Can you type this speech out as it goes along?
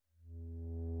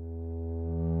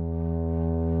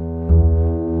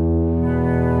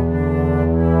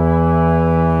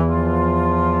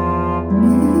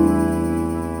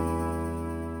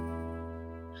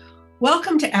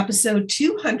episode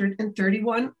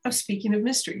 231 of Speaking of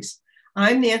Mysteries.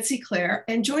 I'm Nancy Clare,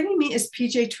 and joining me is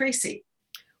PJ Tracy,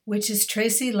 which is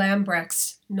Tracy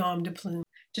Lambrecht's nom de plume,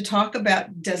 to talk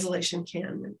about Desolation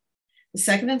Canyon, the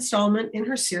second installment in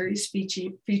her series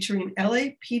featuring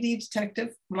LAPD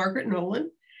detective Margaret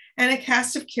Nolan and a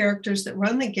cast of characters that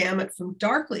run the gamut from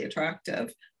darkly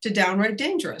attractive to downright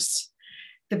dangerous.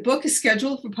 The book is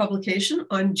scheduled for publication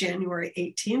on January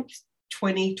 18th,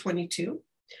 2022.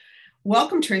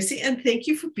 Welcome, Tracy, and thank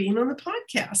you for being on the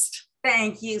podcast.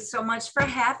 Thank you so much for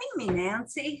having me,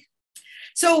 Nancy.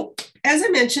 So, as I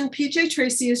mentioned, PJ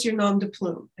Tracy is your nom de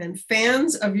plume, and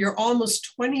fans of your almost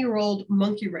 20-year-old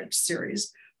Monkey Wrench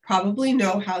series probably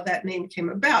know how that name came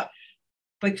about.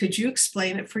 But could you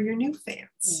explain it for your new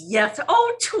fans? Yes.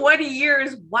 20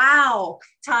 years. Wow.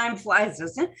 Time flies,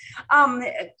 doesn't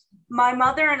it? My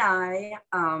mother and I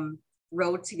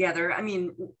wrote together,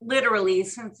 literally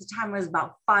since the time I was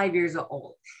about 5 years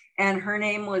old. And her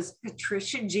name was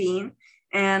Patricia Jean,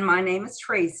 and my name is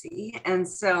Tracy. And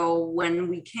so when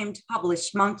we came to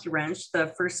publish Monkey Wrench, the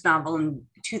first novel in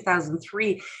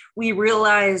 2003, we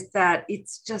realized that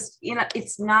it's just,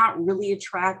 it's not really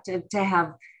attractive to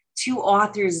have two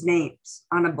authors' names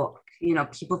on a book.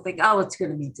 People think, it's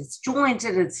going to be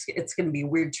disjointed. It's going to be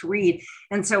weird to read.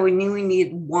 And so we knew we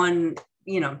needed one,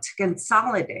 to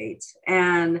consolidate.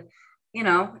 And,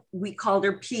 we called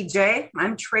her PJ.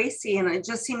 I'm Tracy, and it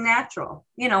just seemed natural,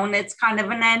 and it's kind of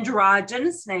an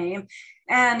androgynous name.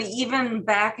 And even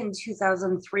back in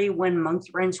 2003, when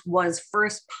Monkey Wrench was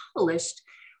first published,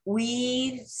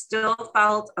 we still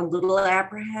felt a little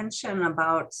apprehension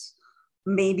about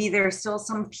maybe there's still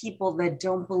some people that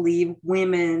don't believe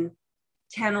women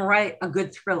can write a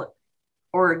good thriller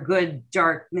or a good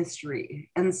dark mystery.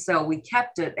 And so we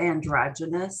kept it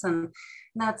androgynous, and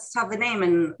that's how the name.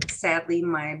 And sadly,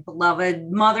 my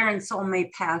beloved mother and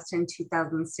soulmate passed in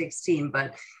 2016,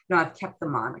 but I've kept the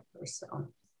moniker.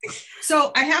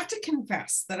 So I have to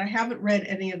confess that I haven't read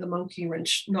any of the Monkey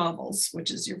Wrench novels,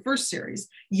 which is your first series,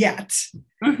 yet.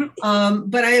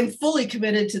 But I am fully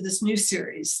committed to this new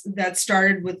series that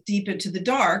started with Deep Into the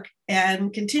Dark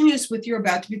and continues with your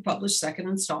about to be published second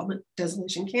installment,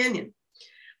 Desolation Canyon.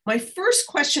 My first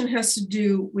question has to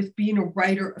do with being a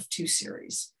writer of two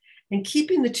series and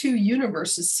keeping the two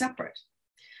universes separate.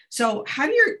 So how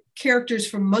do your characters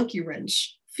from Monkey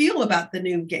Wrench feel about the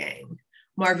new gang?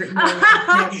 Margaret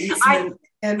Nolan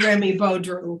and Remy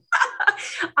Baudru.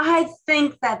 I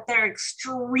think that they're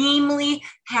extremely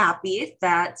happy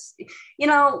that,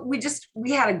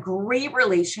 we had a great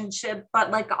relationship,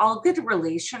 but like all good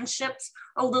relationships,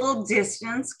 a little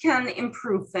distance can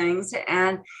improve things.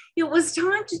 And it was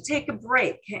time to take a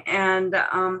break. And,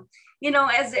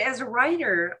 as a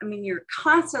writer, you're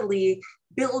constantly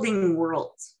building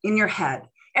worlds in your head.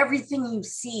 Everything you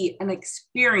see and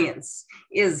experience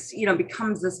is,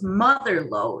 becomes this mother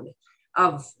lode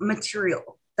of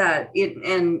material that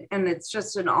and it's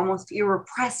just an almost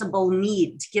irrepressible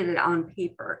need to get it on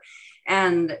paper.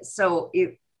 And so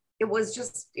it was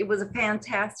a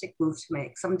fantastic move to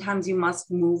make. Sometimes you must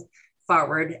move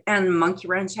forward, and Monkey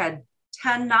Wrench had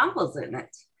 10 novels in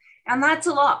it. And that's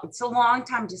a lot. It's a long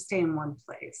time to stay in one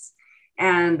place.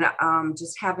 And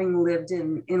just having lived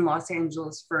in Los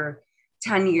Angeles for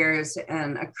 10 years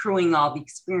and accruing all the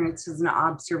experiences and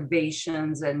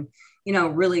observations and,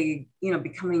 really,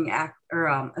 becoming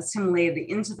assimilated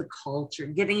into the culture,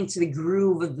 getting into the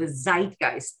groove of the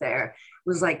zeitgeist there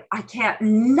was like, I can't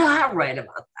not write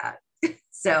about that.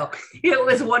 So it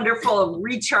was wonderful to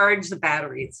recharge the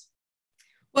batteries.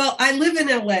 Well, I live in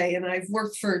LA and I've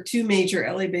worked for two major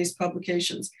LA-based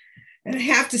publications. And I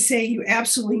have to say, you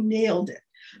absolutely nailed it.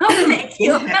 Oh, thank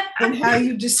you. And how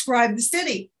you describe the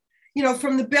city.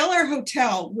 From the Bel Air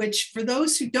Hotel, which for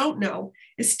those who don't know,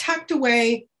 is tucked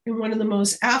away in one of the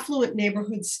most affluent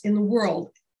neighborhoods in the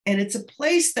world. And it's a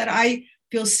place that I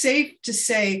feel safe to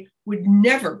say would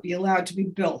never be allowed to be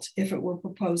built if it were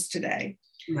proposed today.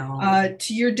 No.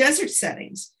 To your desert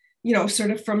settings,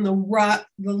 sort of from the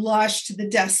lush to the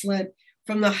desolate,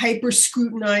 from the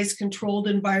hyper-scrutinized, controlled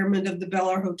environment of the Bel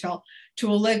Air Hotel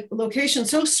to a location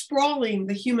so sprawling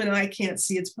the human eye can't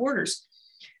see its borders.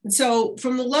 And so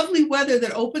from the lovely weather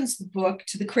that opens the book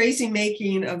to the crazy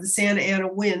making of the Santa Ana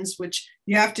winds, which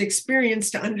you have to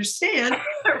experience to understand,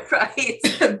 right?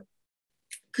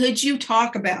 Could you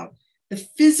talk about the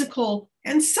physical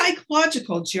and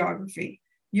psychological geography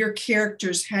your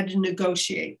characters had to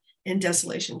negotiate in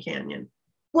Desolation Canyon?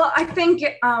 Well, I think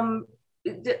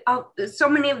so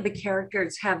many of the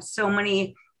characters have so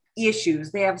many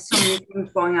issues. They have so many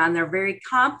things going on. They're very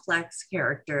complex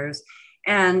characters.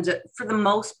 And for the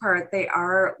most part, they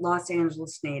are Los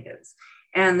Angeles natives.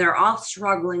 and they're all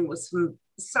struggling with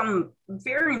some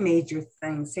very major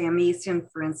things. Sam Easton,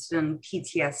 for instance,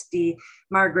 PTSD.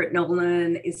 Margaret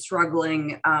Nolan is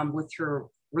struggling with her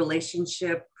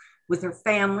relationship with her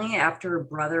family after her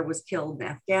brother was killed in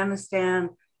Afghanistan.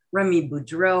 Remy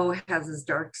Boudreau has his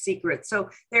dark secret. So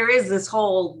there is this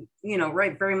whole,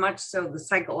 right, very much so the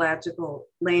psychological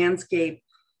landscape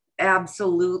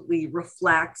absolutely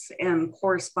reflects and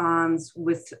corresponds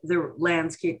with the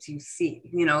landscapes you see.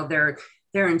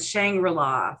 They're in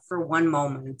Shangri-La for one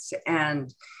moment,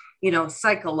 and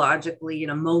psychologically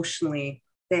and emotionally,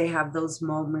 they have those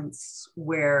moments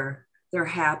where they're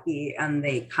happy and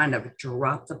they kind of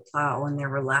drop the plow and they're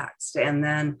relaxed. And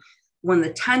then when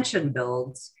the tension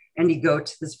builds and you go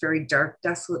to this very dark,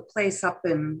 desolate place up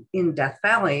in Death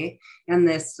Valley, and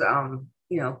this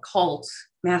cult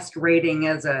masquerading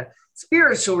as a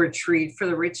spiritual retreat for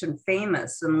the rich and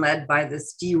famous and led by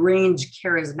this deranged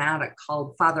charismatic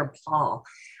called Father Paul.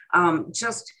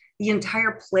 Just the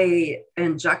entire play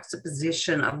and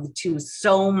juxtaposition of the two is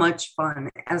so much fun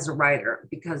as a writer,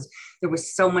 because there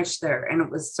was so much there and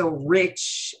it was so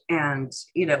rich, and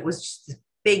it was just a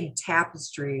big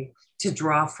tapestry to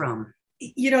draw from.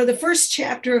 The first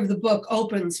chapter of the book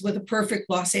opens with a perfect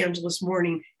Los Angeles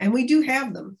morning, and we do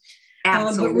have them.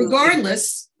 But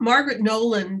regardless, Margaret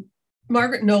Nolan,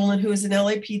 who is an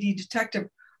LAPD detective,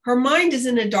 her mind is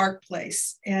in a dark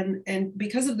place. And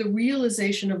because of the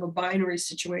realization of a binary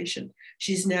situation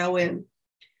she's now in,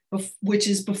 which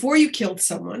is before you killed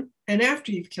someone and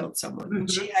after you've killed someone. Mm-hmm.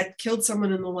 She had killed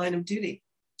someone in the line of duty.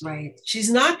 Right.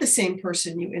 She's not the same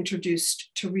person you introduced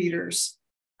to readers.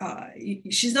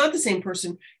 She's not the same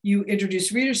person you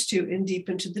introduced readers to in Deep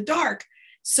Into the Dark.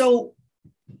 So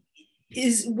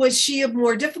was she a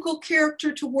more difficult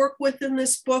character to work with in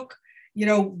this book,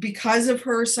 because of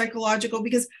her psychological?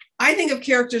 Because I think of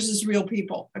characters as real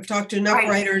people. I've talked to enough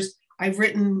writers, I've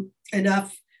written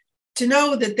enough to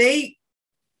know that they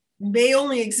may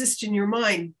only exist in your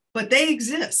mind, but they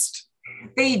exist.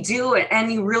 They do.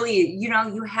 And you really,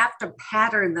 you have to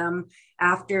pattern them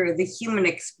after the human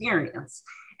experience.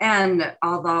 And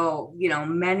although,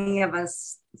 many of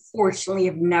us fortunately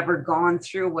have never gone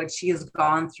through what she has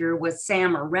gone through, what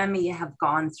Sam or Remy have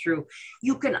gone through,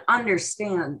 you can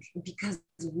understand, because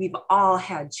we've all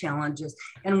had challenges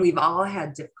and we've all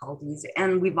had difficulties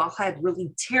and we've all had really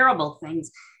terrible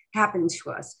things happen to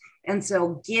us. And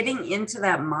so getting into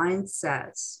that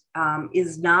mindset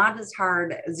is not as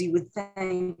hard as you would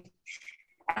think.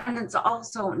 And it's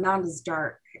also not as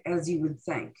dark as you would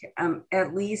think,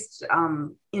 at least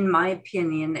in my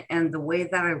opinion and the way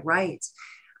that I write.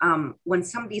 When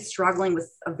somebody's struggling with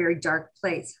a very dark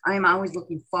place, I'm always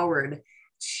looking forward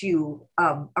to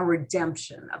a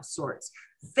redemption of sorts.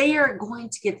 They are going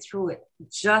to get through it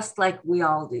just like we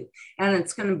all do. And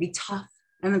it's going to be tough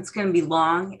and it's going to be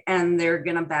long and they're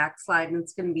going to backslide and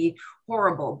it's going to be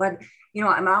horrible. But,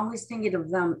 I'm always thinking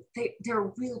of them.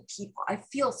 They're real people. I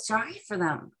feel sorry for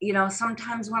them.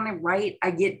 Sometimes when I write,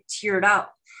 I get teared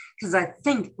up because I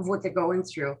think of what they're going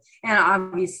through. And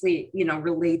obviously,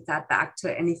 relate that back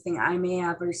to anything I may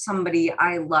have or somebody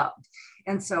I loved.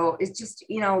 And so it's just,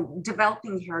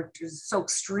 developing characters is so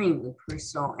extremely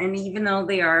personal. And even though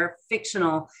they are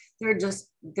fictional,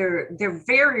 they're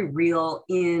very real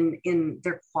in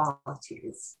their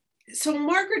qualities. So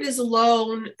Margaret is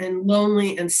alone and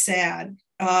lonely and sad,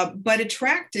 but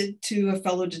attracted to a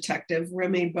fellow detective,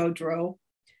 Remy Boudreau,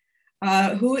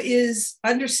 who is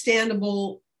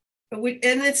understandable.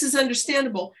 And this is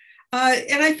understandable.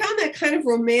 And I found that kind of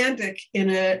romantic in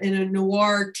a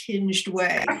noir tinged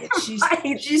way. She's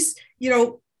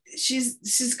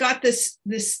got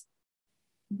this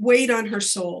weight on her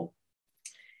soul,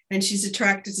 and she's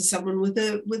attracted to someone with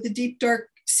a deep, dark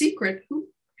secret who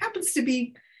happens to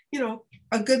be,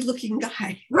 a good looking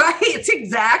guy. Right,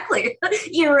 exactly.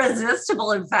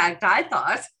 Irresistible, in fact, I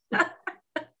thought.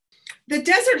 The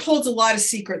desert holds a lot of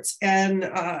secrets, and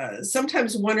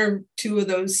sometimes one or two of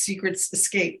those secrets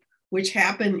escape, which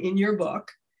happen in your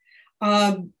book,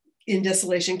 in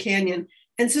Desolation Canyon.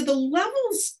 And so the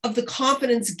levels of the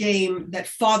confidence game that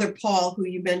Father Paul, who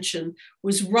you mentioned,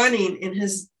 was running in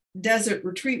his desert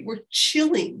retreat were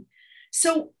chilling.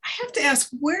 So I have to ask,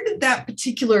 where did that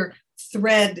particular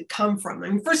thread come from? I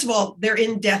mean, first of all, they're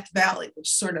in Death Valley, which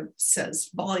sort of says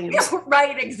volumes.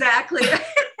 Right, exactly.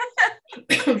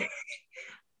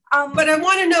 But I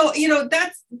want to know,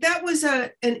 that was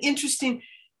an interesting,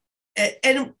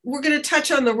 and we're going to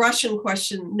touch on the Russian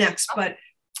question next, but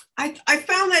I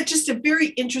found that just a very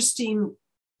interesting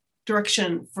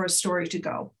direction for a story to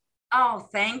go. Oh,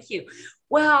 thank you.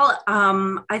 Well,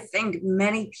 I think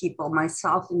many people,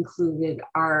 myself included,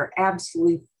 are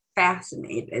absolutely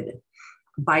fascinated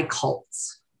by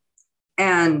cults,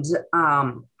 and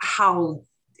how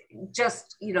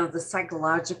just, the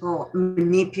psychological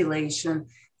manipulation,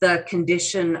 the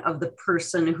condition of the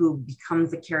person who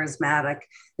becomes the charismatic,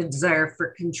 the desire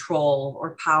for control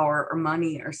or power or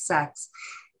money or sex,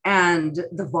 and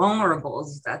the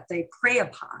vulnerables that they prey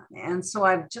upon. And so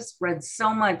I've just read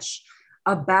so much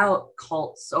about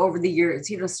cults over the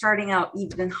years, starting out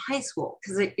even in high school,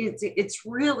 because it's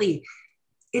really,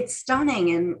 it's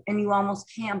stunning. And you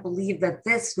almost can't believe that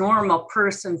this normal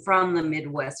person from the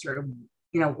Midwest or,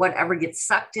 whatever, gets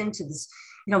sucked into this,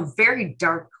 very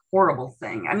dark, horrible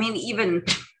thing.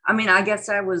 I guess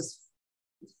I was,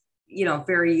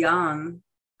 very young.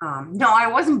 No, I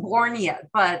wasn't born yet,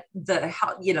 but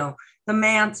the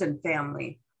Manson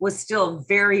family was still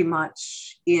very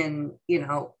much in,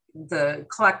 the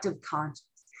collective conscience.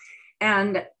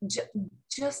 And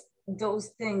just those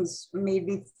things made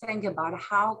me think about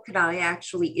how could I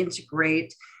actually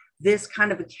integrate this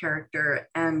kind of a character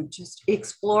and just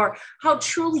explore how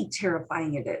truly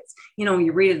terrifying it is.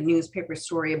 You read a newspaper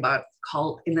story about a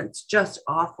cult and it's just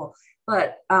awful,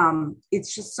 but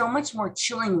it's just so much more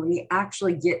chilling when you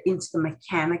actually get into the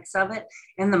mechanics of it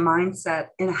and the mindset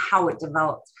and how it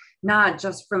develops, not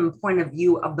just from the point of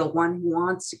view of the one who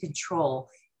wants to control,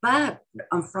 but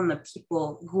from the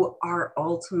people who are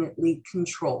ultimately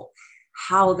controlled,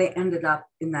 how they ended up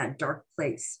in that dark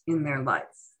place in their life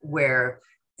where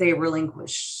they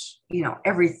relinquish,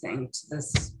 everything to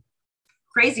this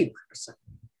crazy person.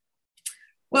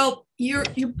 Well, your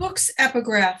book's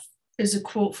epigraph is a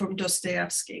quote from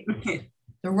Dostoevsky.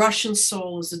 The Russian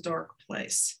soul is a dark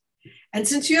place. And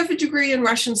since you have a degree in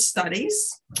Russian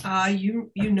studies,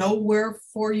 you know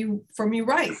from you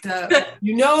write.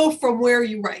 You know from where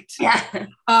you write. Yeah.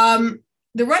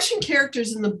 The Russian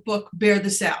characters in the book bear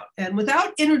this out. And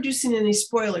without introducing any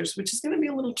spoilers, which is going to be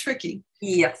a little tricky,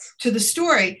 yes, to the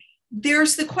story,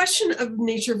 there's the question of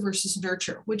nature versus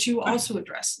nurture, which you also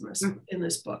address in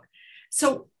this book.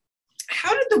 So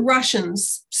how did the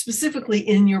Russians, specifically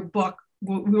in your book,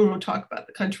 we won't talk about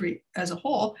the country as a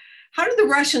whole, how did the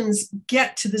Russians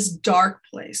get to this dark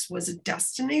place? Was it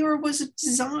destiny or was it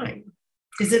design?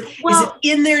 Is it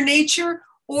in their nature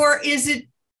or is it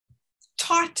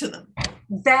taught to them?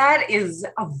 That is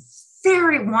a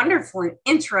very wonderful and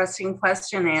interesting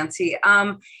question, Nancy.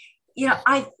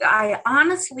 I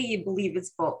honestly believe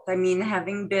it's both.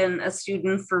 Having been a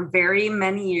student for very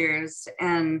many years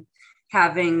and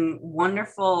having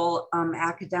wonderful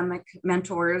academic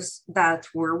mentors that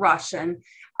were Russian,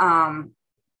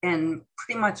 and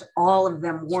pretty much all of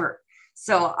them were.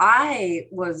 So I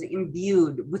was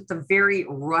imbued with the very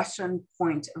Russian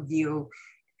point of view,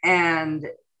 and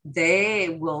they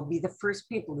will be the first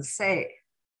people to say,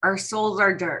 our souls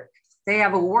are dark. They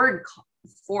have a word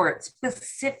for it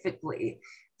specifically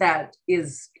that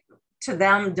is, to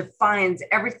them, defines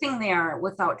everything they are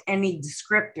without any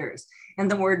descriptors. And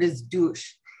the word is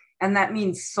douche. And that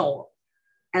means soul.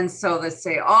 And so they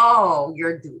say, oh,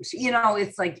 you're douche.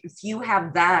 It's like, if you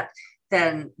have that,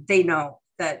 then they know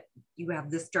that you have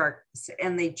this darkness,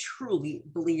 and they truly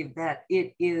believe that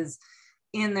it is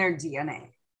in their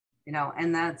DNA,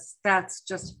 and that's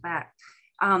just a fact.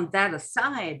 That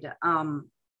aside,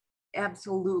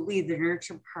 absolutely the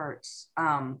nurture part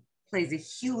plays a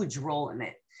huge role in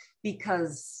it,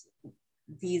 because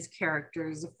these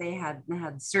characters, if they hadn't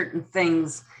had certain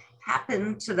things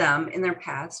happen to them in their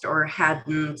past or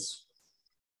hadn't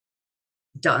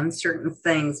done certain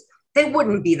things, they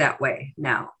wouldn't be that way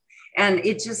now. And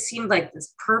it just seemed like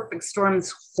this perfect storm,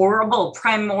 this horrible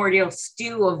primordial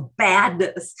stew of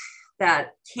badness that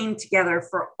came together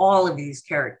for all of these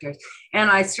characters. And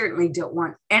I certainly don't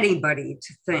want anybody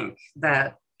to think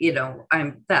that,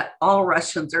 that all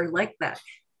Russians are like that.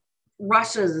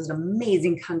 Russia is an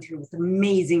amazing country with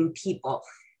amazing people,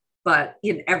 but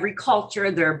in every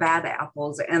culture, there are bad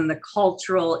apples, and the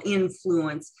cultural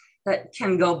influence that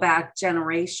can go back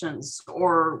generations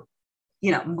or,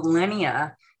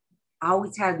 millennia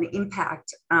always had an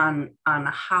impact on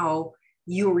how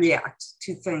you react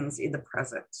to things in the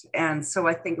present. And so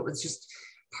I think it was just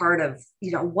part of,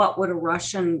 what would a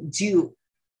Russian do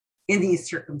in these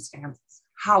circumstances?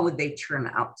 How would they turn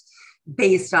out?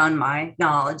 Based on my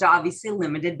knowledge, obviously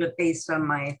limited, but based on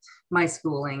my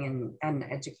schooling and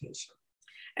education.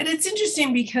 And it's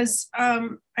interesting because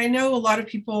I know a lot of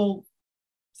people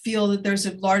feel that there's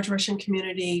a large Russian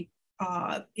community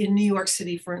in New York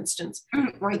City, for instance,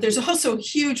 right. But there's also a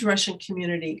huge Russian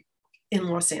community in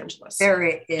Los Angeles. There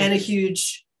is. And a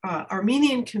huge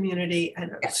Armenian community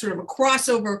and sort of a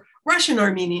crossover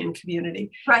Russian-Armenian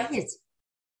community. Right.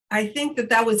 I think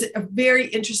that was a very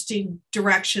interesting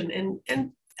direction and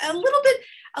a little bit,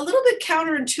 a little bit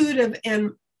counterintuitive,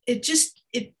 and it just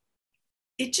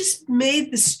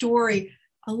made the story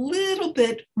a little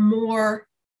bit more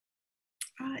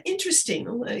interesting.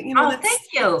 You know, thank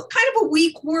you. It's kind of a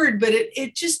weak word, but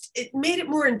it made it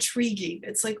more intriguing.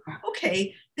 It's like,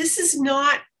 okay, these are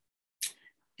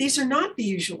not the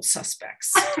usual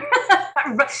suspects.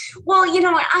 Well, you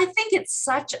know, I think it's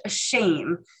such a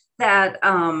shame that,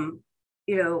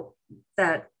 you know,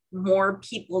 that more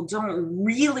people don't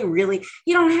really,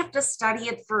 you don't have to study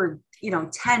it for, you know,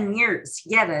 10 years to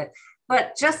get it,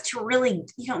 but just to really,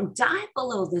 you know, dive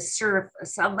below the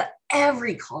surface of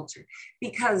every culture,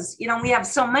 because, you know, we have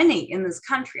so many in this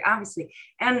country, obviously,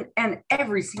 and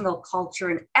every single culture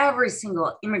and every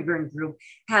single immigrant group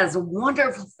has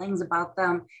wonderful things about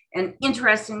them and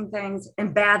interesting things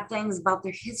and bad things about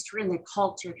their history and their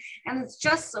culture. And it's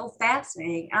just so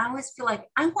fascinating. I always feel like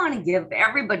I want to give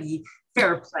everybody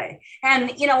fair play.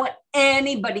 And, you know,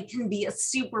 anybody can be a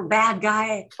super bad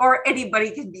guy or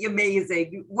anybody can be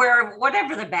amazing,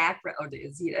 whatever the background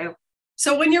is, you know.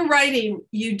 So when you're writing,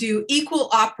 you do equal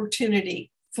opportunity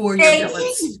for your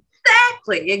villains.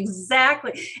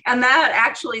 Exactly. And that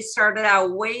actually started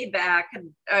out way back,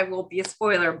 and I won't be a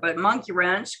spoiler, but Monkey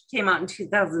Wrench came out in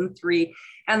 2003.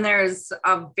 And there's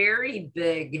a very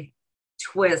big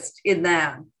twist in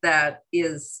that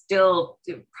is still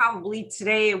probably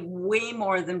today way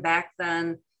more than back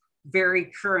then,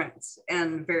 very current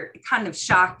and very kind of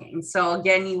shocking. So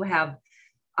again, you have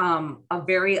a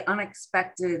very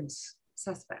unexpected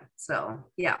suspect. So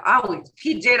yeah,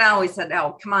 PJ and I always said,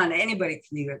 oh, come on, anybody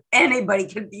can do it. Anybody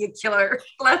can be a killer.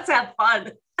 Let's have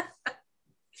fun.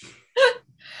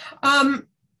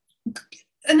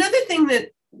 Another thing that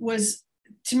was,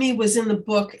 to me, was in the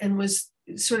book and was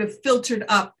sort of filtered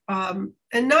up, and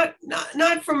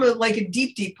not from a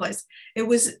deep place. It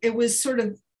was sort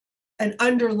of an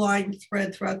underlying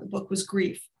thread throughout the book, was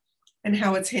grief and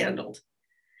how it's handled.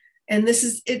 And this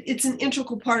is it's an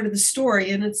integral part of the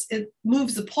story, and it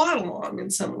moves the plot along in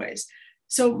some ways.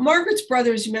 So Margaret's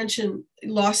brother, as you mentioned,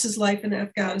 lost his life in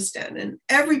Afghanistan, and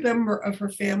every member of her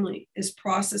family is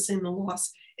processing the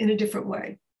loss in a different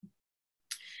way,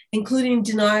 including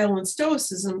denial and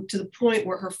stoicism, to the point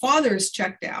where her father is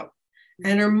checked out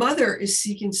and her mother is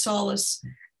seeking solace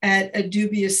at a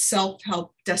dubious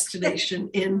self-help destination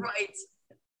in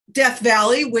Death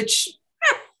Valley, which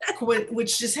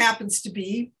just happens to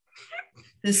be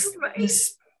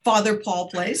this Father Paul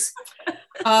place.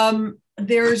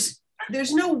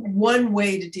 There's no one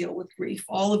way to deal with grief.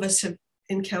 All of us have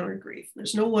encountered grief.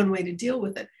 There's no one way to deal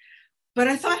with it. But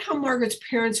I thought how Margaret's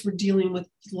parents were dealing with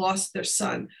the loss of their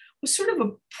son was sort of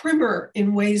a primer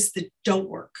in ways that don't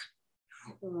work.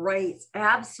 Right,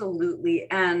 absolutely.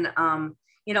 And,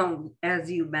 you know,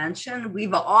 as you mentioned,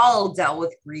 we've all dealt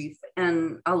with grief.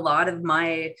 And a lot of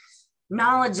my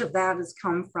knowledge of that has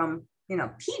come from, you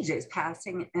know, PJ's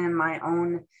passing and my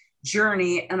own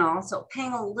journey, and also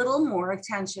paying a little more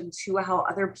attention to how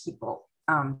other people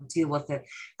deal with it.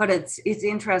 But it's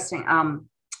interesting.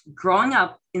 Growing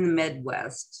up in the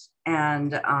Midwest,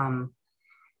 and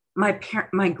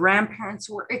my grandparents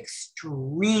were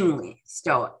extremely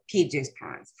stoic, PJ's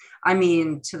parents. I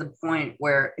mean, to the point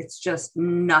where it's just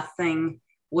nothing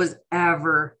was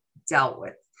ever dealt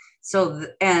with. So,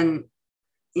 and,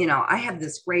 you know, I have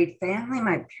this great family.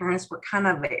 My parents were kind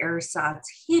of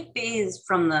ersatz hippies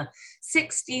from the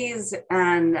 60s,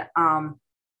 and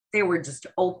they were just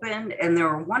open and they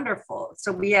were wonderful.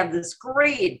 So we have this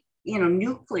great, you know,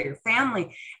 nuclear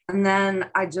family. And then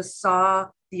I just saw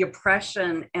the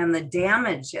oppression and the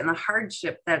damage and the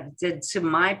hardship that it did to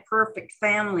my perfect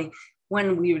family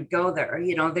when we would go there.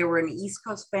 You know, they were an East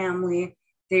Coast family.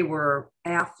 They were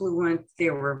affluent. They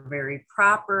were very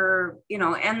proper, you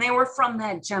know, and they were from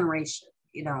that generation.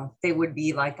 You know, they would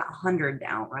be like 100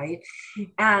 now, right?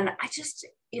 And I just,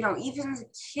 you know, even as a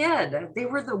kid, they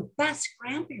were the best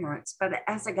grandparents. But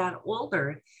as I got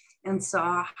older and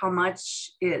saw how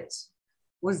much it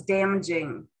was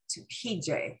damaging to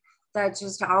PJ, that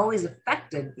just always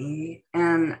affected me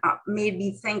and made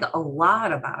me think a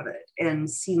lot about it, and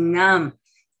seeing them,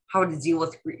 how to deal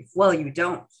with grief. Well, you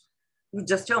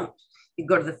just don't. You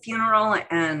go to the funeral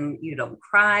and you don't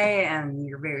cry and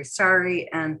you're very sorry,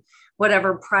 and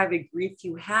whatever private grief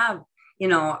you have, you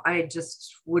know, I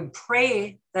just would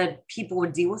pray that people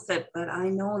would deal with it, but I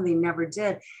know they never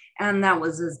did. And that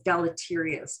was as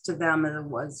deleterious to them as it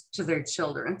was to their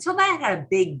children. So that had a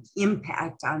big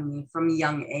impact on me from a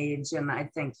young age. And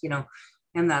I think, you know,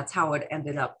 and that's how it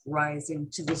ended up rising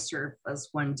to the surface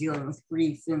when dealing with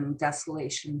grief in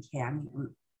Desolation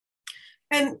Canyon.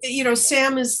 And, you know,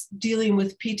 Sam is dealing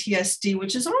with PTSD,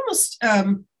 which is almost,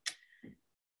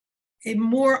 a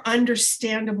more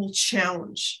understandable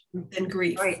challenge than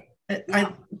grief. Right.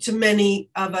 Yeah. To many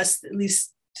of us, at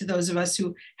least to those of us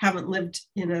who haven't lived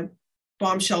in a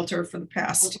bomb shelter for the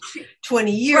past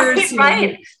 20 years.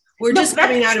 Right. We're just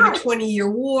coming out of a 20-year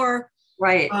war.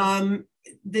 Right.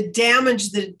 The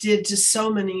damage that it did to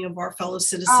so many of our fellow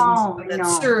citizens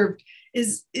that served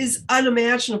is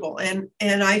unimaginable. And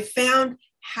I found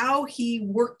how he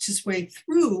worked his way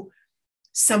through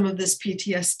some of this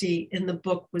PTSD in the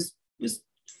book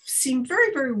seemed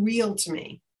very, very real to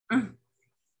me. Mm.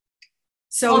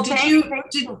 So well,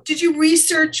 did you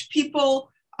research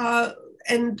people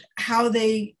and how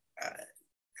they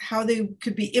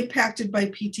could be impacted by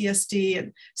PTSD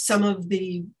and some of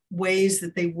the ways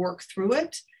that they work through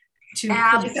it to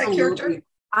create that character?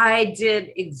 I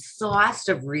did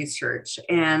exhaustive research,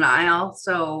 and I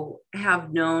also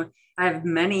have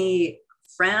many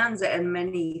friends and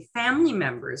many family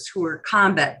members who are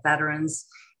combat veterans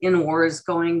in wars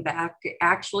going back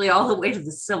actually all the way to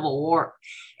the Civil War.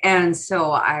 And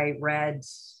so I read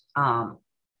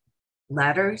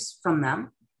letters from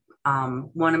them.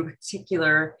 One in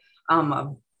particular, a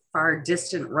far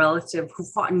distant relative who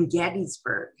fought in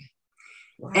Gettysburg.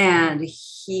 Wow. And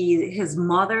his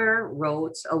mother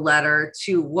wrote a letter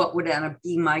to what would end up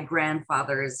being my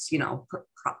grandfather's,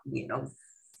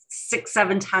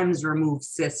 6-7 times removed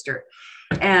sister.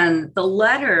 And the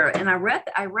letter, and I read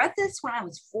this when I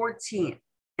was 14,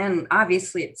 and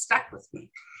obviously it stuck with me.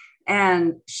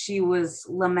 And she was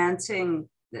lamenting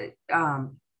that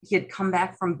he had come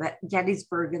back from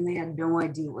Gettysburg and they had no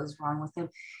idea what was wrong with him.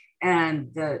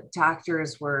 And the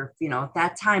doctors were, at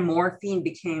that time, morphine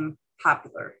became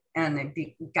popular and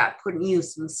it got put in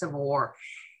use in the Civil War.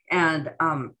 And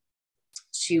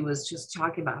she was just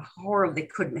talking about horror. They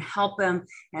couldn't help him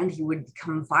and he would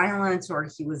become violent or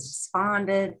he was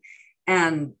despondent.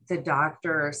 And the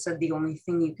doctor said the only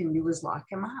thing you can do is lock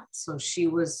him up. So she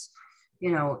was,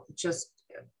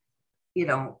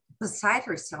 beside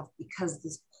herself because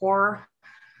this poor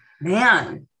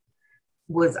man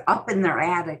was up in their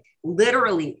attic,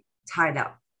 literally tied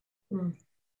up. Mm.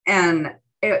 And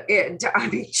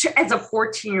as a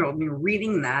 14-year-old, me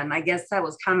reading that, and I guess that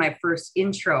was kind of my first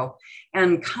intro.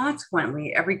 And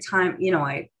consequently, every time,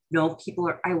 I know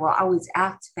people I will always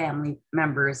ask family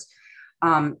members,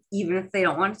 even if they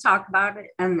don't want to talk about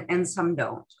it, and some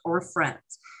don't, or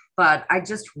friends. But I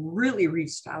just really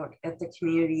reached out at the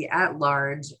community at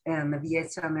large and the VA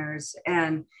centers,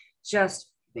 and just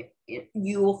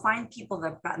you will find people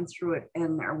that have gotten through it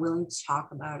and are willing to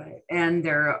talk about it. And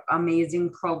there are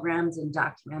amazing programs and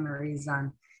documentaries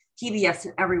on PBS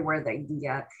and everywhere they can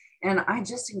get. And I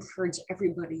just encourage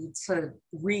everybody to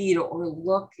read or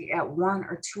look at one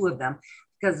or two of them,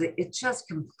 because it just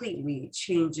completely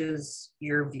changes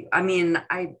your view. I mean,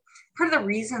 part of the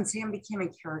reason Sam became a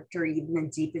character even in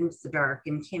Deep Into the Dark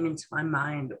and came into my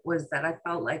mind was that I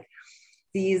felt like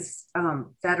these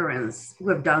veterans who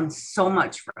have done so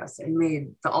much for us and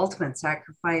made the ultimate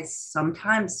sacrifice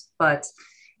sometimes, but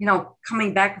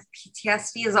coming back with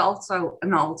PTSD is also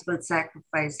an ultimate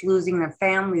sacrifice, losing their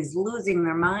families, losing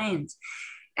their minds.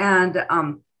 And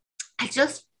I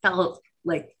just felt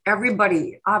like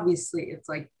everybody, obviously it's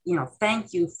like,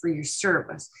 thank you for your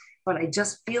service. But I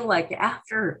just feel like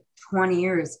after 20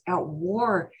 years at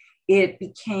war, it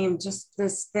became just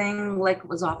this thing like it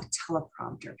was off a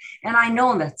teleprompter. And I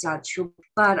know that's not true,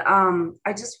 but I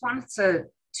just wanted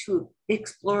to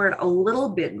explore it a little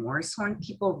bit more. So when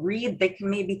people read, they can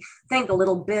maybe think a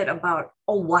little bit about,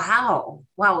 oh, wow,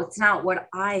 it's not what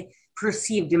I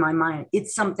perceived in my mind.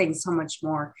 It's something so much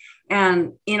more.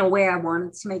 And in a way, I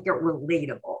wanted to make it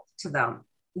relatable to them.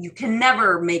 You can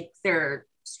never make their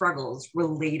struggles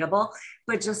relatable,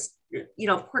 but just,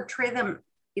 portray them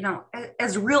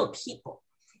as real people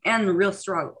and real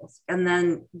struggles. And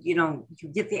then, you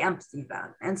get the empathy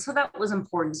then. And so that was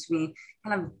important to me,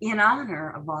 kind of in honor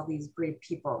of all these great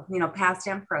people, past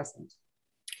and present.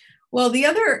 Well, the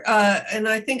other, and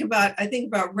I think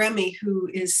about Remy, who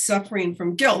is suffering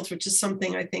from guilt, which is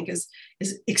something I think is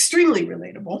extremely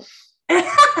relatable. And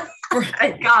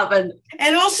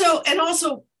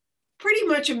also pretty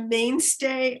much a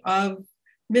mainstay of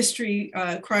mystery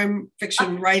crime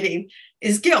fiction writing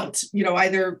is guilt,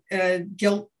 either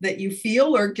guilt that you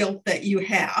feel or guilt that you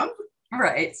have,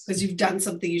 right, because you've done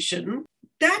something you shouldn't.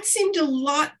 That seemed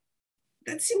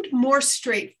more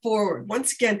straightforward.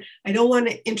 Once again, I don't want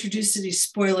to introduce any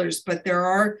spoilers, but there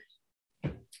are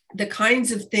the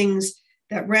kinds of things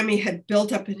that Remy had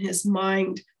built up in his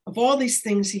mind of all these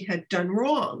things he had done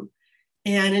wrong.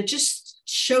 And it just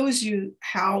shows you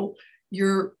how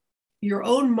your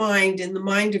own mind and the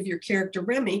mind of your character,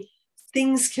 Remy,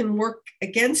 things can work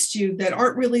against you that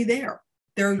aren't really there.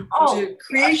 They're the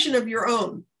creation of your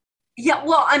own. Yeah,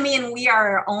 well, I mean, we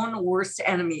are our own worst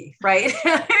enemy, right?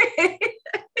 And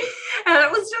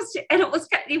it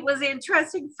was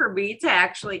interesting for me to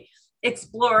actually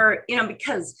explore,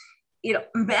 because,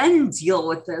 men deal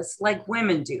with this like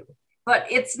women do, but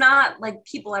it's not like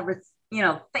people ever,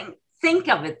 think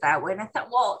of it that way. And I thought,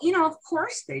 well, of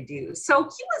course they do. So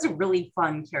he was a really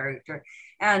fun character.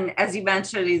 And as you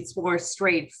mentioned, it's more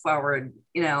straightforward,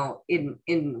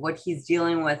 in what he's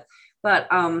dealing with. But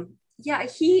yeah,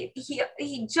 he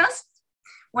just,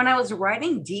 when I was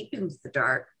writing Deep into the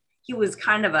Dark, he was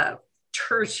kind of a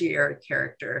tertiary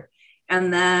character.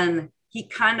 And then he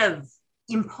kind of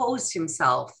imposed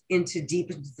himself into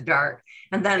Deep into the Dark.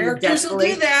 And then characters will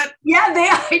do that. Yeah,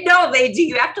 I know they do.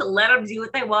 You have to let them do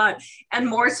what they want. And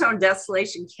more so in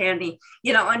Desolation Candy,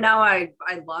 and now I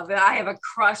love it. I have a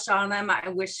crush on him. I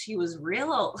wish he was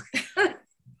real.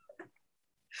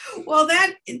 Well,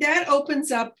 that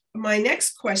opens up my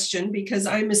next question, because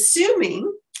I'm assuming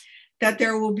that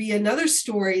there will be another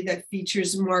story that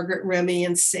features Margaret, Remy,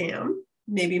 and Sam,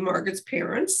 maybe Margaret's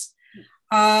parents.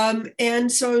 And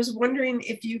so I was wondering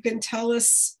if you can tell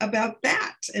us about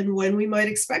that and when we might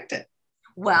expect it.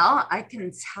 Well, I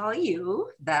can tell you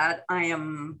that I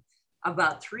am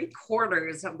about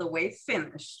 3/4 of the way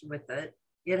finished with it.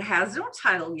 It has no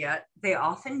title yet. They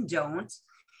often don't.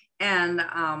 And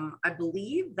I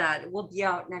believe that it will be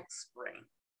out next spring.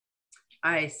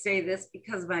 I say this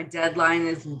because my deadline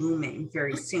is looming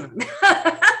very soon.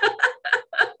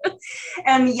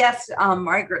 And yes,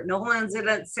 Margaret Nolan's in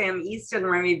it, Sam Easton,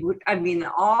 Remy Boot. I mean,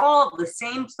 all the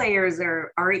same players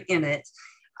are in it.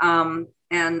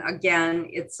 And again,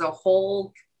 it's a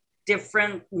whole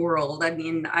different world. I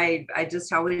mean, I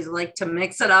just always like to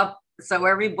mix it up. So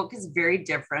every book is very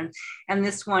different. And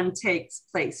this one takes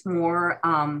place more,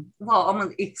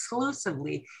 almost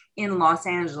exclusively in Los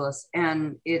Angeles.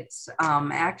 And it's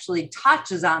actually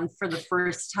touches on, for the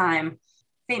first time,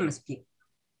 famous people,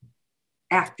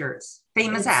 actors,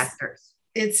 famous actors.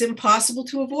 It's impossible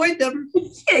to avoid them.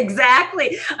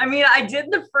 Exactly. I mean, I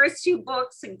did the first 2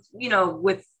 books,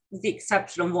 with the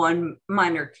exception of one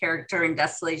minor character in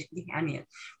Desolation Canyon.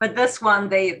 But this one,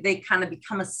 they kind of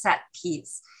become a set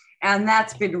piece. And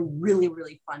that's been really,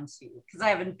 really fun too, because I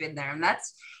haven't been there. And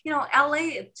that's,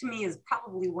 LA to me is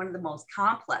probably one of the most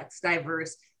complex,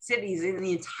 diverse cities in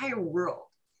the entire world,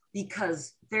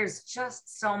 because there's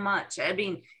just so much. I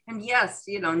mean, and yes,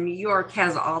 New York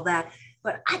has all that,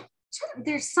 but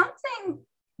there's something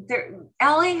there.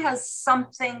 LA has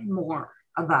something more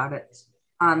about it.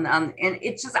 And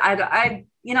it's just, I'm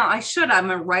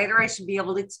a writer. I should be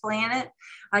able to explain it.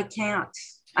 I can't.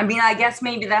 I mean, I guess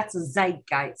maybe that's a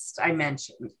zeitgeist I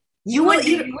mentioned. You would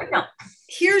know.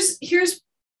 Here's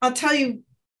I'll tell you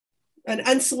an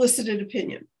unsolicited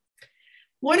opinion.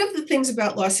 One of the things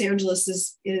about Los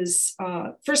Angeles is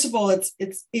first of all, it's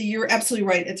you're absolutely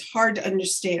right. It's hard to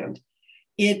understand.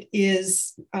 It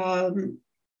is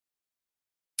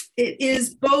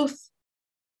both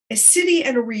a city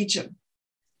and a region.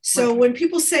 So when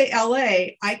people say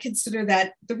LA, I consider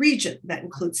that the region. That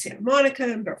includes Santa Monica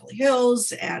and Beverly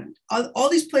Hills and all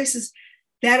these places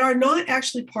that are not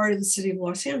actually part of the city of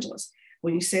Los Angeles.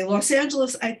 When you say Los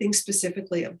Angeles, I think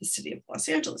specifically of the city of Los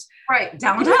Angeles. Right,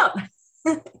 downtown.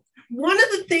 One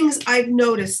of the things I've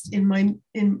noticed in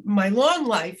my long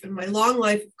life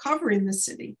of covering the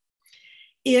city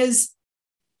is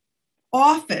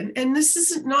often, and this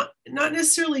is not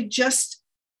necessarily just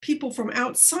people from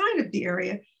outside of the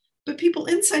area, but people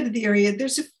inside of the area,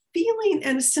 there's a feeling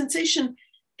and a sensation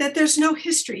that there's no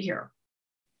history here.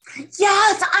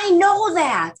 Yes, I know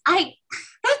that.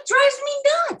 That drives me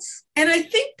nuts. And I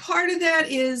think part of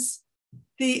that is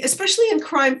especially in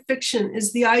crime fiction,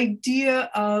 is the idea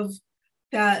of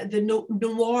the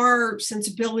noir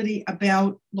sensibility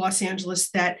about Los Angeles,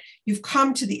 that you've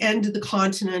come to the end of the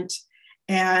continent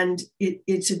and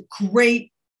it's a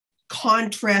great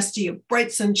contrast. You have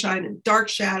bright sunshine and dark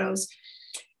shadows.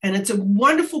 And it's a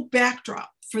wonderful backdrop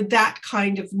for that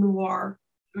kind of noir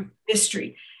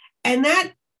mystery. And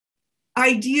that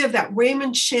idea of that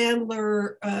Raymond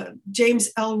Chandler,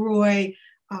 James Ellroy,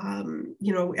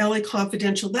 LA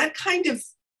Confidential, that kind of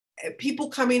people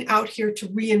coming out here to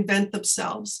reinvent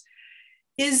themselves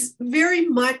is very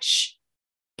much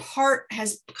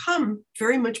has become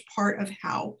very much part of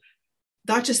how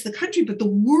not just the country, but the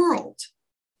world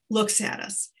looks at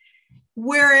us.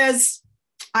 Whereas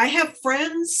I have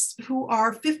friends who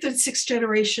are 5th and 6th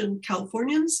generation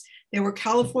Californians. They were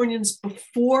Californians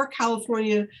before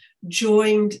California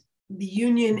joined the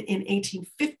Union in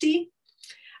 1850.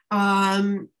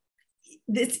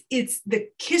 it's the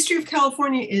history of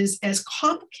California is as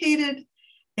complicated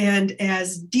and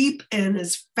as deep and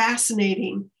as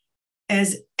fascinating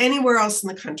as anywhere else in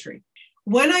the country.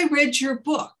 When I read your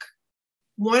book,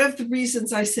 one of the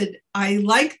reasons I said, I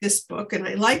like this book and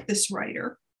I like this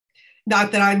writer,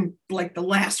 not that I'm like the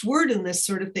last word in this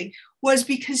sort of thing, was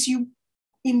because you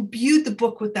imbued the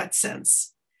book with that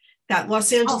sense that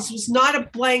Los Angeles was not a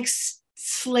blank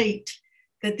slate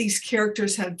that these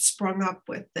characters had sprung up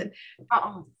with. That,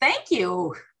 thank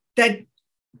you. That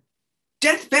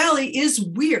Death Valley is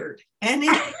weird, and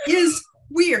it is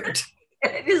weird.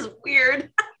 It is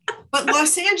weird. But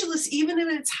Los Angeles, even in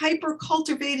its hyper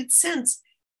cultivated sense,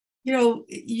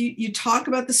 you talk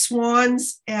about the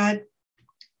swans at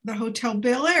the Hotel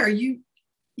Bel Air. You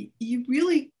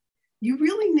really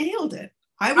nailed it.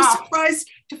 I was surprised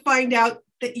to find out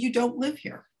that you don't live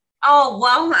here. Oh,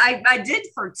 well, I did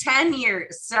for 10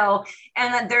 years. So,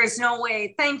 and there's no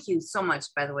way, thank you so much,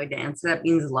 by the way, Dan. So that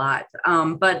means a lot.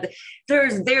 But there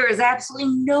is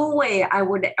absolutely no way I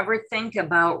would ever think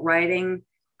about writing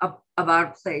about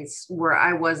a place where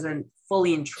I wasn't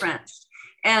fully entrenched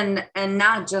and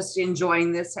not just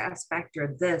enjoying this aspect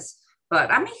or this, but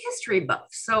I'm a history buff.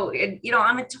 So,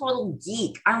 I'm a total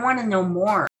geek. I want to know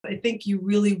more. I think you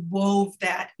really wove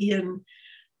that in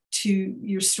to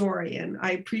your story, and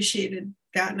I appreciated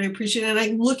that, and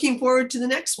I'm looking forward to the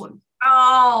next one.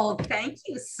 Oh, thank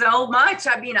you so much.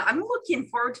 I mean, I'm looking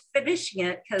forward to finishing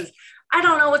it because I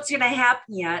don't know what's going to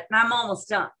happen yet, and I'm almost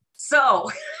done.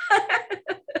 So,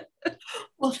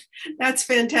 well, that's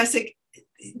fantastic.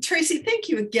 Tracy, thank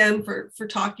you again for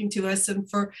talking to us and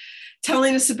for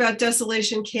telling us about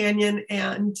Desolation Canyon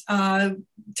and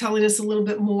telling us a little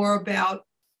bit more about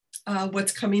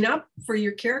what's coming up for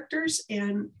your characters.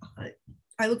 And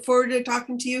I look forward to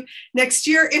talking to you next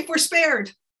year if we're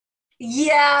spared.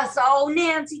 Yes. Oh,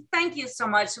 Nancy, thank you so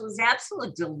much. It was an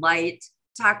absolute delight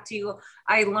to talk to you.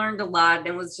 I learned a lot, and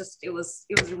it was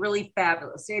really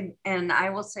fabulous. And I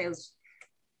will say it was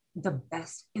the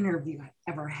best interview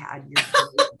I've ever had.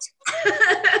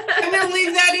 I'm gonna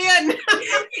leave that in.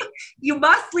 You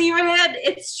must leave it in.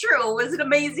 It's true. It was an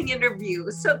amazing interview.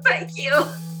 So thank you.